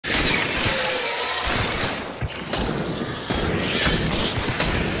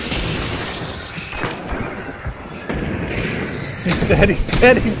dead, he's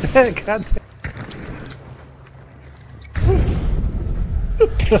dead, he's dead, god damn.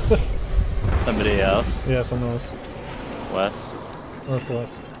 Somebody else? Yeah, someone else. West?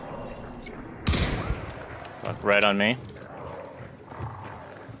 Northwest. Fuck, right on me.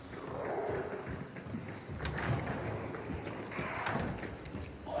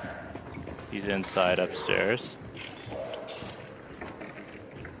 He's inside upstairs.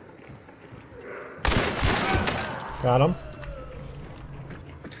 Got him.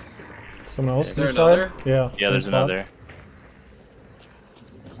 Someone else Is there inside? another? Yeah. Yeah, there's another.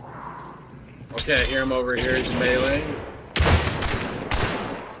 Okay, I hear him over here. He's melee.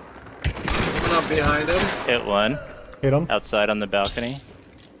 Coming up behind him. Hit one. Hit him. Outside on the balcony.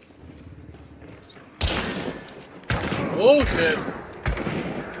 Oh shit!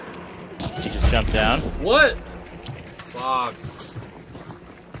 He just jumped down. What? Fuck.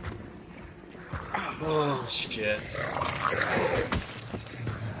 Oh shit.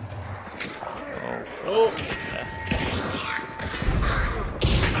 Oh.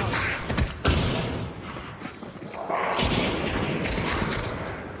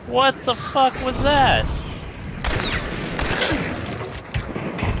 What the fuck was that?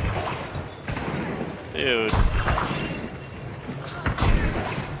 Dude.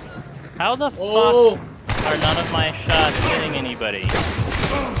 How the fuck are none of my shots hitting anybody?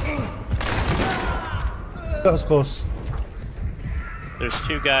 That was close. There's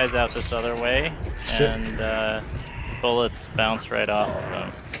two guys out this other way, and bullets bounce right off of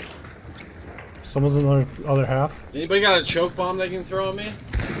them. Someone's in the other half. Anybody got a choke bomb they can throw at me?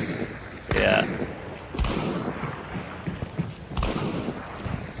 Yeah.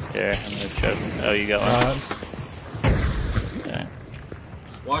 Here, I'm gonna choke. Oh, you got one? Okay.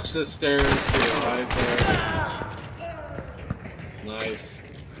 Watch the stairs to the right there. Nice.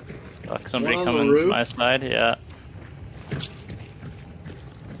 Fuck, somebody One on the coming roof? my side? Yeah.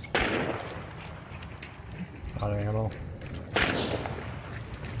 Out of ammo.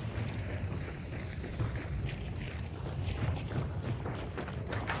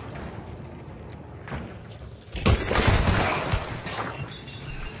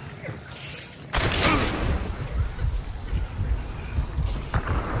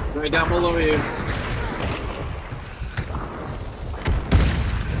 Right down below you.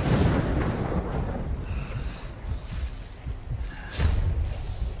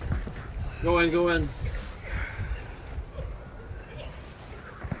 Go in, go in.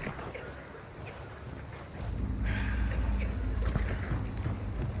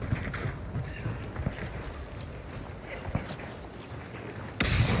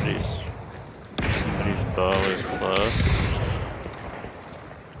 Somebody's bow is close.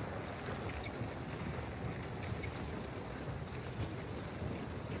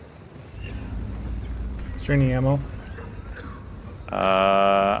 Is there any ammo?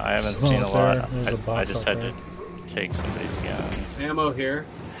 I haven't seen a lot. There's a box I just had there. to take somebody's gun. Ammo here.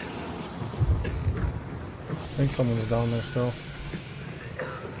 I think someone's down there still.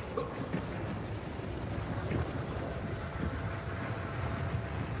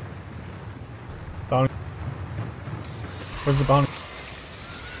 Bounty. Where's the bounty?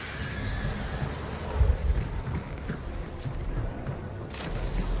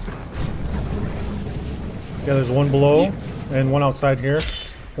 Yeah, there's one below and one outside here.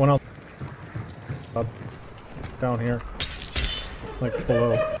 One out down here. Like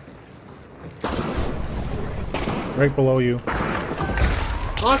below. Right below you.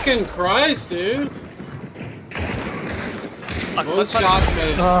 Fucking Christ, dude. Both Fuck. shots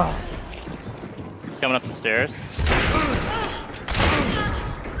made. Coming up the stairs.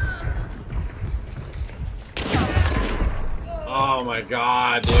 Oh my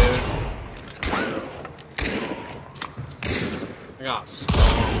god, dude. I got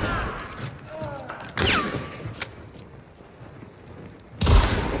stoned.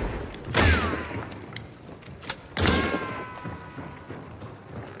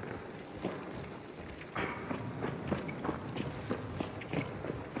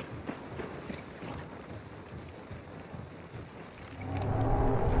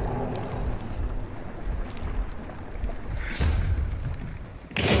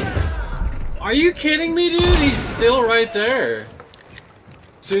 Are you kidding me, dude? He's still right there.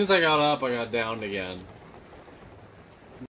 As soon as I got up, I got downed again.